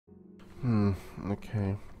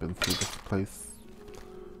Okay. Been through this place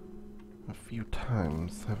a few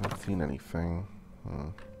times. Haven't seen anything.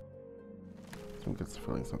 I'm just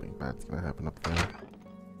feeling something bad's gonna happen up there.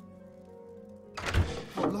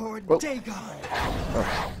 Lord Dagon!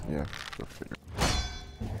 Oh, yeah. Go figure.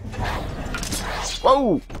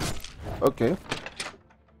 Whoa! Okay.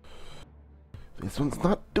 This one's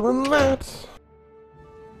not doing that!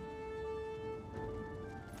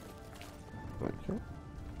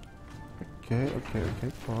 Okay,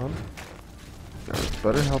 come on. Guys,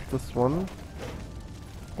 better help this one.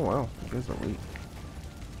 Oh wow, you guys are weak.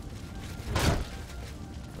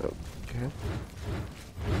 Okay.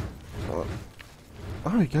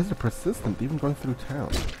 Oh, you guys are persistent, even going through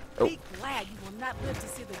town. Oh. Be glad you will not live to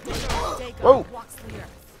see the day that Whoa. Dagon walks the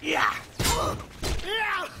earth. Yeah!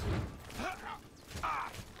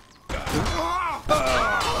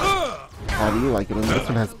 How do you like it when this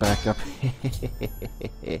one has backup?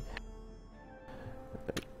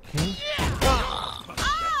 Okay.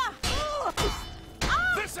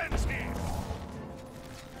 This ends here!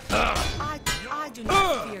 I do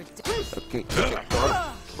not fear death. Okay,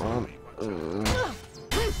 come on. Oh.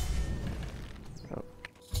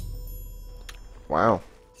 Wow.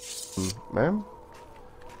 Ma'am?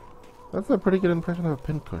 That's a pretty good impression of a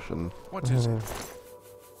pincushion. What is it?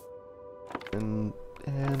 And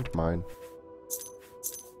mine.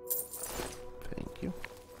 Thank you.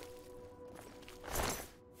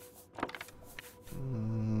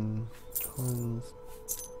 Coins.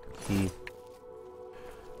 Key.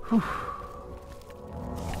 Whew.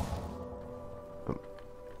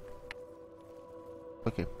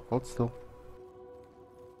 Okay, hold still.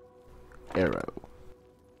 Arrow.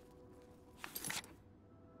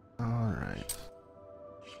 Alright.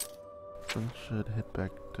 One should head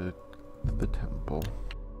back to the temple.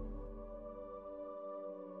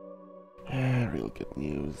 Real good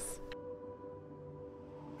news.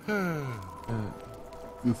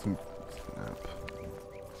 Do some nap.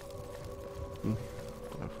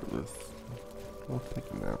 After this, we'll take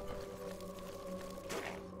a nap.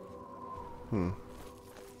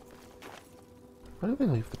 Why do they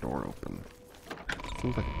leave the door open?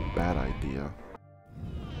 Seems like a bad idea.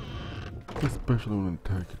 Especially when an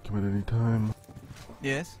attack could come at any time.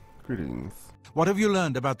 Yes? Greetings. What have you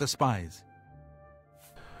learned about the spies?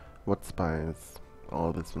 What spies?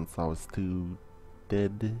 All this one saw was two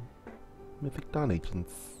dead Mythic Dawn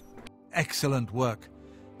agents. Excellent work.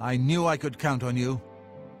 I knew I could count on you.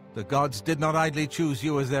 The gods did not idly choose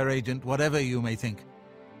you as their agent, whatever you may think.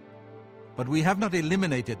 But we have not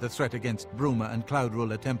eliminated the threat against Bruma and Cloud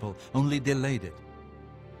Ruler Temple, only delayed it.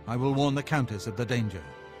 I will warn the Countess of the danger.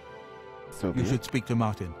 So You should speak to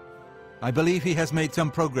Martin. I believe he has made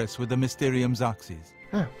some progress with the Mysterium Xarxes.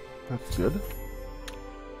 Yeah, that's good.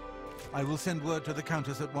 I will send word to the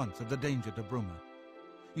Countess at once of the danger to Bruma.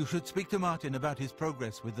 You should speak to Martin about his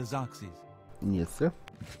progress with the Xarxes. Yes, sir.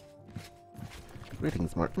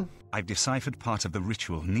 Greetings, Martin. I've deciphered part of the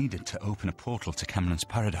ritual needed to open a portal to Camelon's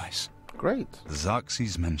paradise. Great. The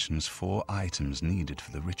Xarxes mentions 4 items needed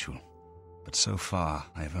for the ritual, but so far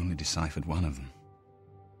I have only deciphered one of them.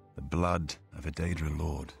 The blood of a Daedra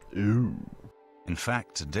Lord. Ooh. In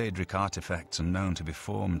fact, Daedric artifacts are known to be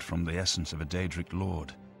formed from the essence of a Daedric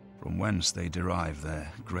Lord, from whence they derive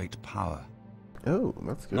their great power. Oh,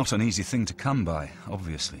 that's good. Not an easy thing to come by,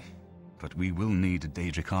 obviously, but we will need a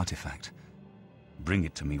Daedric artifact. Bring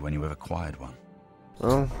it to me when you have acquired one.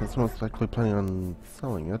 Well, this one's likely planning on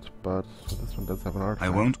selling it, but this one does have an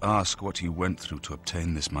artifact. I won't ask what you went through to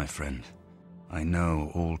obtain this, my friend. I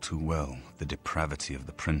know all too well the depravity of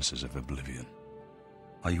the princes of Oblivion.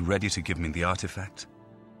 Are you ready to give me the artifact?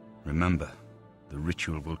 Remember, the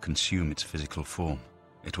ritual will consume its physical form.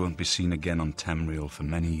 It won't be seen again on Tamriel for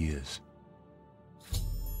many years.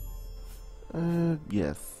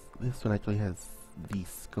 Yes. This one actually has the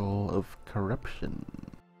Skull of Corruption.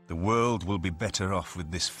 The world will be better off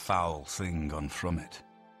with this foul thing gone from it.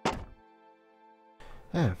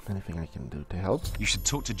 Anything I can do to help? You should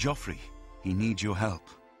talk to Joffrey. He needs your help.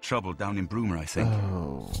 Trouble down in Bruma, I think.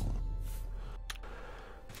 Oh.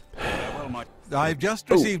 I've just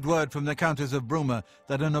received word from the Countess of Bruma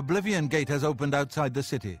that an Oblivion Gate has opened outside the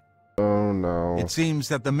city. Oh no. It seems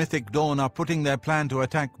that the Mythic Dawn are putting their plan to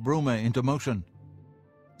attack Bruma into motion.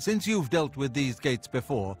 Since you've dealt with these gates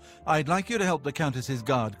before, I'd like you to help the Countess's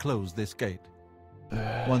guard close this gate.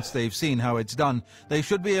 Once they've seen how it's done, they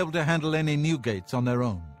should be able to handle any new gates on their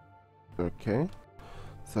own. Okay.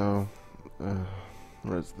 So,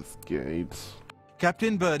 where's this gate?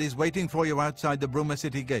 Captain Bird is waiting for you outside the Bruma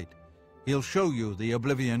City Gate. He'll show you the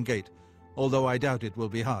Oblivion Gate, although I doubt it will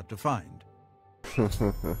be hard to find.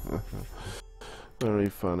 Very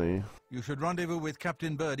funny. You should rendezvous with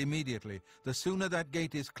Captain Bird immediately. The sooner that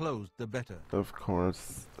gate is closed, the better. Of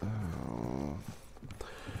course. Oh.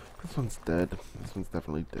 This one's dead. This one's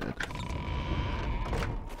definitely dead.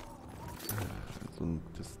 This one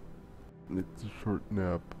just needs a short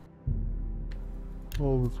nap.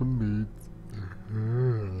 All this one needs.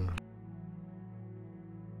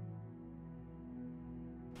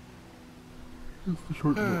 Just a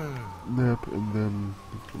short nap, and then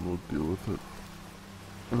this one will deal with it.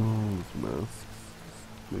 Oh, these masks.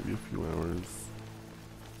 Maybe a few hours.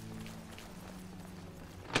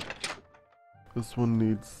 This one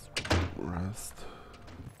needs rest.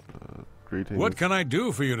 Greetings. What can I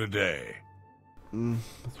do for you today? This one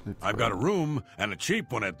needs I've got a rest. room, and a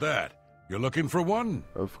cheap one at that. You're looking for one?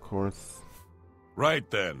 Of course. Right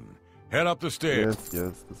then. Head up the stairs.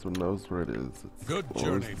 Yes, this one knows where it is. It's Good always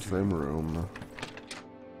journey the to same room.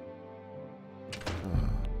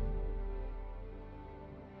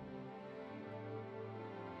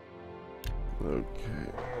 Okay.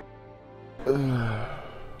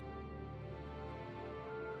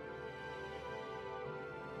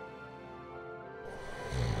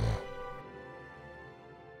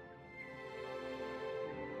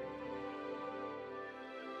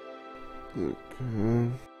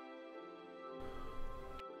 Okay.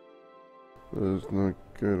 It's not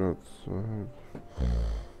good outside. Okay.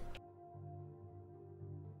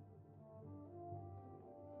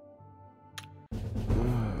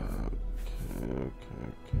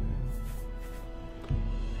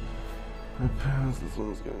 My pass, this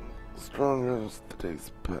one's getting stronger as the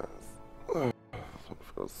days pass. This one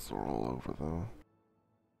feels sore all over though.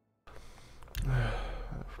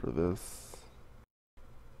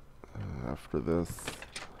 After this,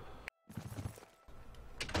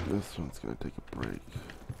 this one's gonna take a break.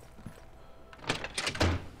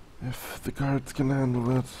 If the guards can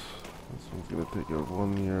handle it, this one's gonna take a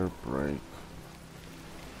 1-year break.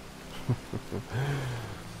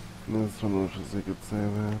 This one wishes I could say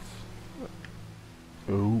that.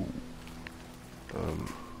 Oh.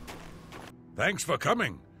 Thanks for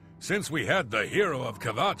coming. Since we had the hero of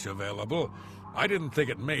Kvatch available, I didn't think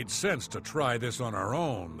it made sense to try this on our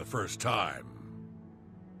own the first time.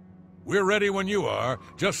 We're ready when you are.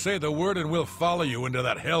 Just say the word and we'll follow you into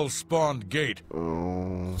that hell-spawned gate.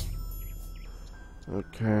 Oh.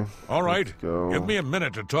 Okay. All right. Let's go. Give me a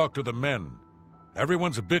minute to talk to the men.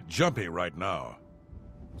 Everyone's a bit jumpy right now.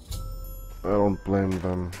 I don't blame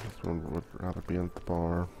them. This one would rather be at the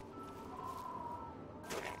bar.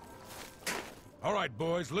 All right,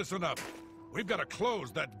 boys, listen up. We've got to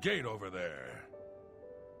close that gate over there.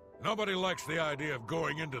 Nobody likes the idea of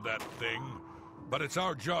going into that thing, but it's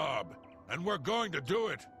our job, and we're going to do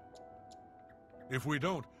it. If we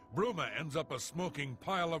don't, Bruma ends up a smoking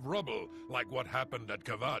pile of rubble, like what happened at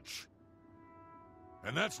Kvatch.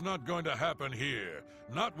 And that's not going to happen here,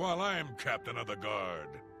 not while I'm captain of the guard.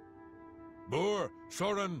 Boor,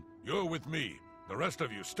 Soren, you're with me. The rest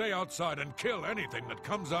of you stay outside and kill anything that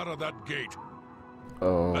comes out of that gate.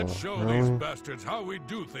 Oh, Let's show really? these bastards how we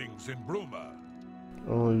do things in Bruma.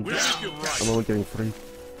 Only, We'll make it right. I'm only getting 3.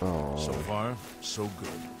 Oh. So far, so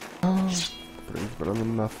good. 3's better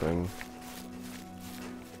than nothing.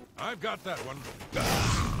 I've got that one.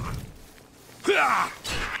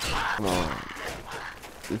 Come on.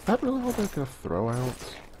 Is that really all they're gonna throw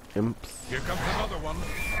out? Imps? Here comes another one.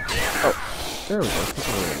 Oh, there we go. That's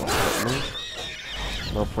not really threatening.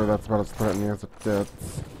 Hopefully that's about as threatening as it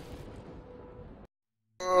gets.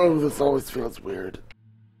 Oh, this always feels weird.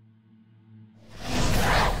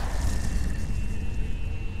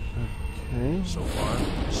 Okay. So far,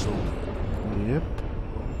 so good. Yep.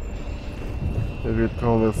 If you'd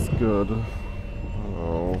call this good.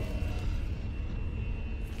 Oh.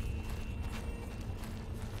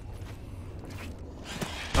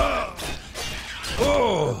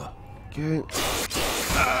 Oh! Okay.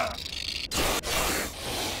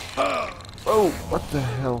 Oh, what the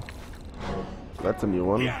hell? That's a new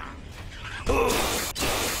one.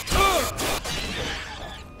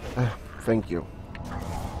 Thank you.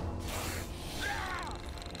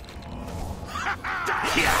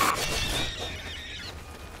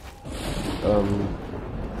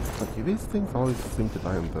 Okay, these things always seem to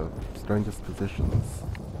die in the strangest positions.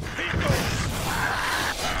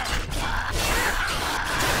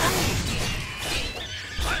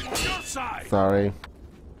 Sorry.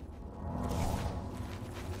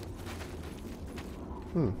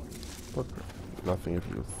 Look, nothing if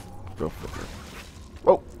you go for it.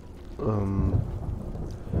 Oh!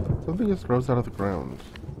 Something just rose out of the ground.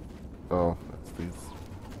 Oh, that's these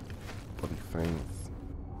bloody things.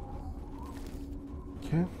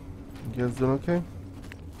 Okay. You guys doing okay?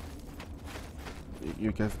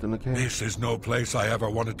 You guys doing okay? This is no place I ever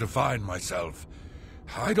wanted to find myself.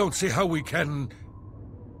 I don't see how we can...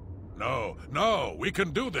 No, we can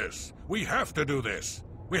do this. We have to do this.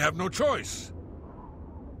 We have no choice.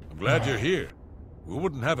 I'm glad you're here. We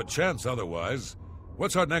wouldn't have a chance otherwise.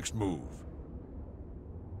 What's our next move?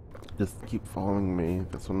 Just keep following me.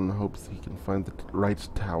 This one hopes he can find the right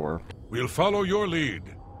tower. We'll follow your lead.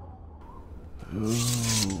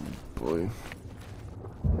 Oh, boy.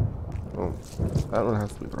 Oh, that one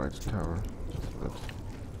has to be the right tower. But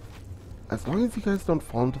as long as you guys don't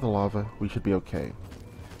fall into the lava, we should be okay.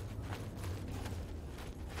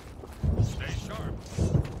 Stay sharp.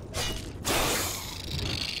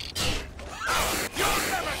 You'll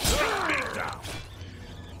never keep me down.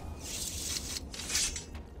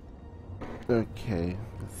 Okay,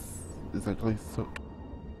 this is actually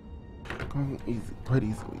going quite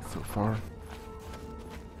easily so far.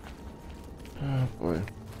 Oh boy.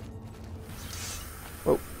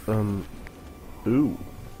 Oh, ooh.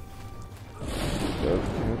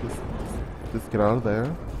 Okay, just get out of there.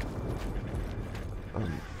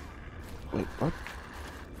 Wait, what?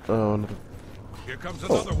 Oh, no. Here comes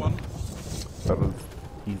another one. That was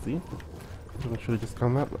easy. I should have just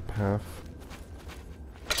gone that path.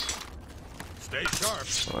 Stay sharp.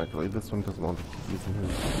 Oh, actually, this one doesn't want to keep using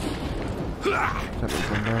his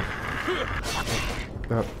techniques on that.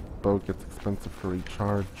 That bow gets expensive for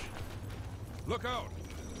recharge. Look out!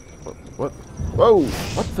 What? Whoa!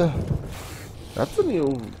 What the? That's a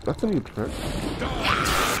new trick.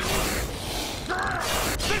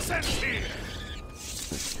 This ends here.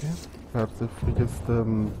 Okay. Perhaps if we just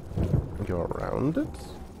go around it.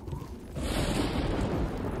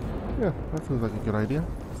 Yeah, that seems like a good idea.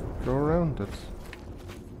 Just go around it.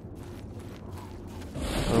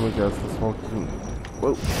 Oh, we guess this whole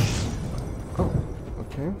whoa. Oh,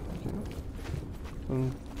 okay. And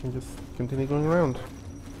we can just continue going around.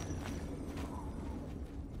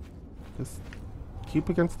 Just keep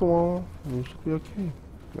against the wall, and you should be okay.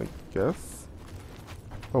 I guess.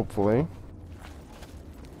 Hopefully.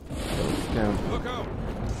 Scan. Look out!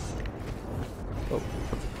 Oh,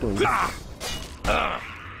 what's it doing?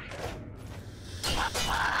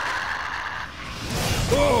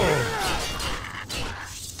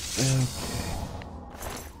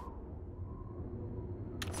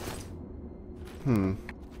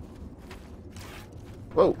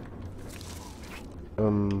 Whoa.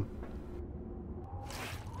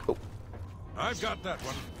 Oh. I've got that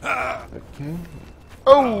one. Okay.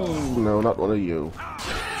 Oh no, not one of you.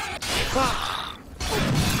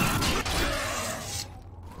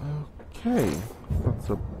 Okay. That's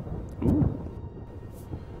a. Ooh.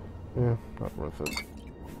 Yeah, not worth it.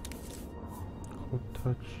 Cold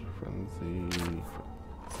touch, frenzy.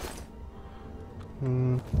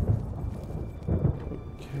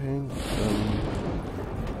 Okay.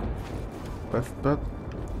 Best bet.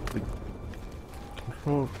 The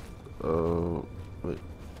control. Wait.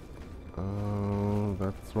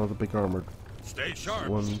 That's one of the big armored Stay sharp.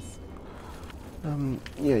 ones.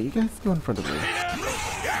 Yeah, you guys go in front of me.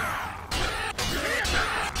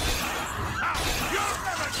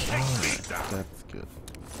 That's good.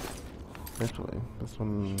 Actually, this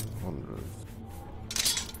one wanders.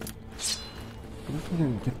 I'm just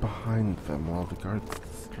gonna get behind them while the guards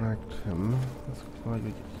distract him. This will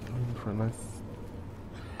probably get going for a nice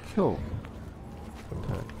kill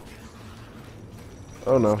attack.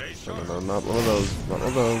 Oh no. No, not one of those. Not one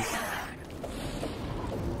of those.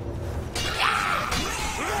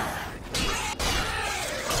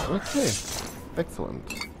 Okay. Excellent.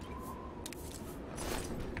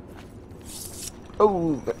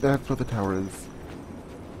 Oh, that's what the tower is.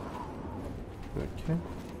 Okay.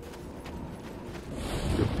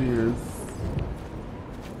 It appears.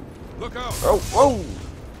 Look out! Oh, whoa!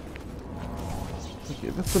 Okay,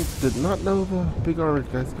 this one did not know the big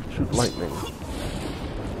armored guys could shoot lightning.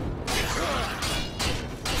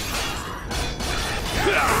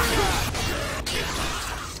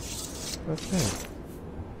 Okay.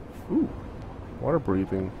 Ooh, water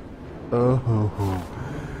breathing. Oh,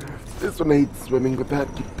 this one hates swimming, but that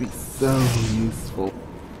could be so useful.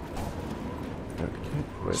 Okay,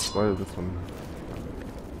 wait, why is this one?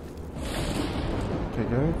 Okay,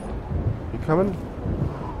 guys, you coming?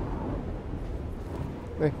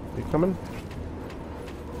 Hey, you coming?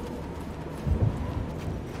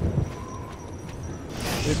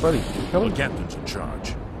 Hey, buddy, you coming? The captain's in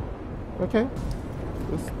charge. Okay,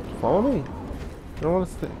 just follow me. You don't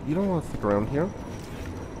want to stick around here.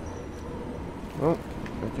 Well,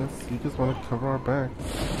 I guess you just want to cover our backs.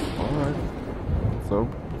 Alright. So,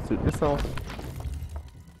 suit yourself.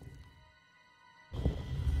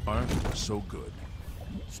 Far, so good.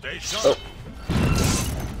 Stay sharp. Oh.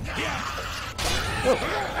 Oh,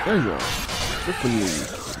 there you are. Just when you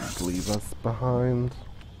leave us behind.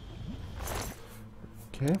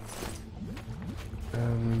 Okay.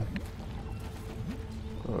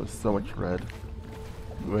 Oh, so much red.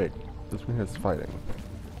 Wait, this one here is fighting.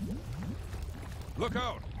 Look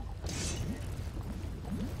out!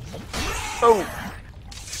 Oh!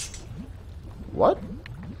 What?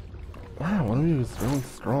 Wow, one of you is really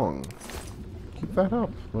strong. Keep that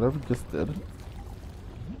up, whatever you just did.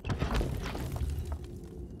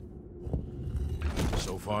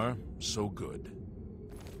 So far, so good.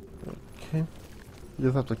 Okay. You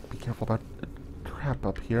just have to be careful about the trap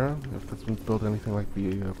up here, if this one's built anything like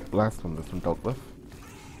the last one this one dealt with.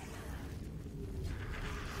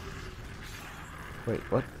 Wait,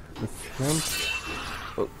 what? The scamp?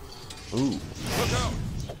 Oh. Ooh. Look out!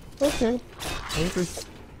 Okay. Angry.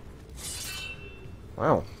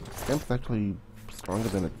 Wow. Scamp's actually stronger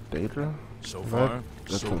than a Daedra? So far,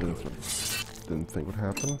 That's so something good. I didn't think would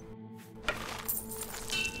happen.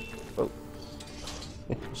 Oh.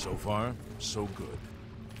 So far, so good.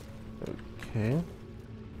 Okay.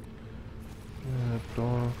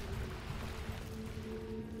 Door.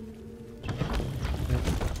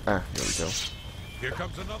 Ah, here we go. Here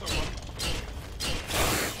comes another one.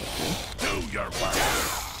 Do your work.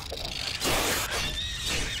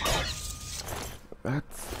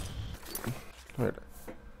 That's... Wait.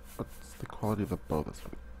 What's the quality of the bow this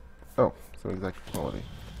one? Oh, so exact quality.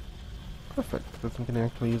 Perfect. This one can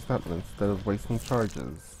actually use that one instead of wasting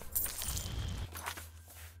charges.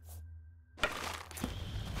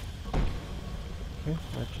 Okay,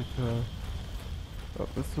 magic, oh,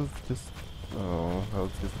 this was just... Oh, that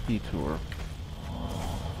was just a detour.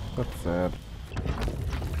 That's sad.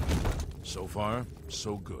 So far,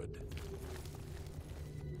 so good.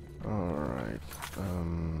 Alright,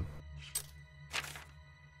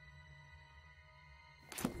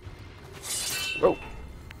 Oh!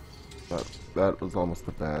 That was almost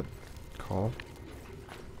a bad call.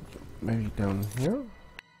 Maybe down here?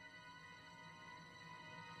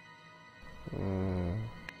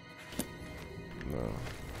 No.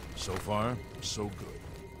 So far, so good.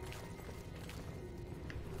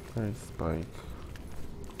 Very spike.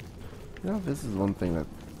 You know, this is one thing that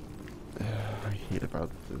I hate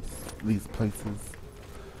about these places.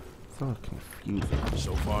 So confusing.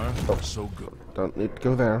 So far, so good. Don't need to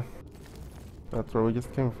go there. That's where we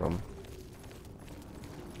just came from.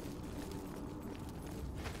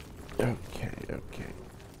 Okay, okay.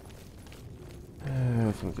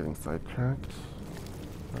 This one's getting sidetracked.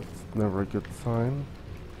 That's never a good sign.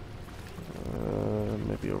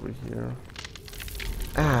 Maybe over here.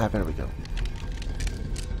 Ah, there we go.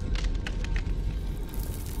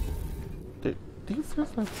 Do you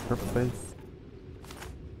seriously have strip face?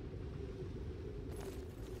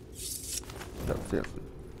 No, seriously.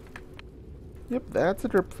 Yep, that's a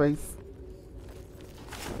drip face.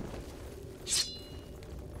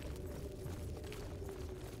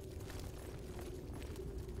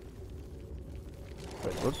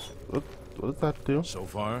 Wait, what does that do? So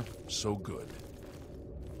far, so good.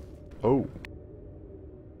 Oh.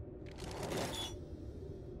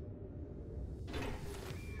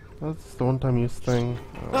 That's the one-time use thing.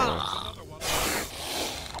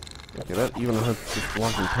 Okay, that even hurts just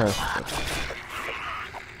walking past it.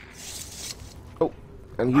 Oh,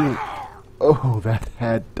 and you... Oh, that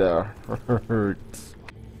had hurt.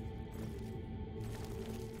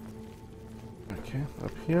 Okay,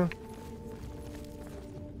 up here.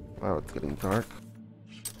 Wow, it's getting dark.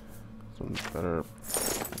 This one's better.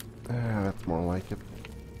 Ah, that's more like it.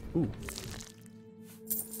 Ooh.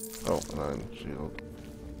 Oh, an iron shield.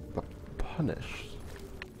 The Punished.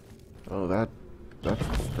 Oh, that's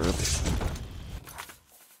disturbing.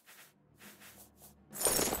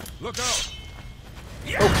 Look out!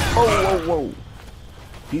 Oh, whoa, whoa!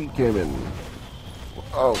 He came in.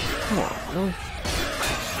 Oh, come on, really?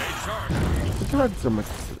 Stay sharp. The guards are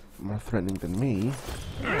much more threatening than me.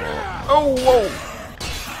 Oh, whoa!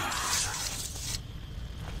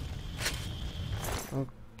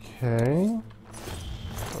 Okay.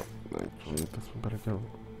 Oh, actually, this one better go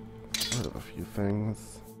rid of a few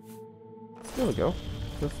things. There we go.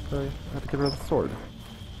 Just had to get rid of the sword.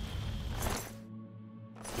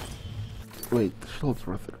 Wait, the shield's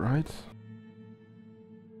worth it, right?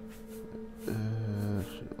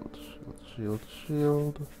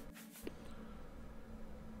 Shield.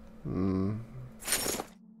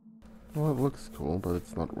 Well, it looks cool, but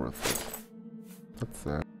it's not worth it. That's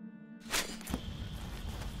sad.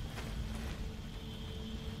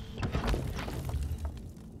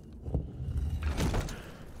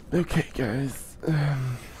 Okay, guys.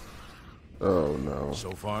 Oh no.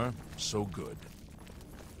 So far, so good.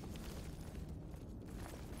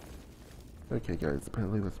 Okay, guys,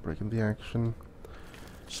 apparently let's break in the action.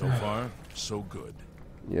 So far, so good.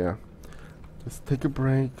 Yeah. Just take a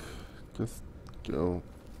break. Just go.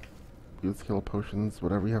 Use heal potions,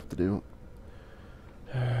 whatever you have to do.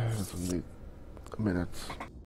 Just need a minute.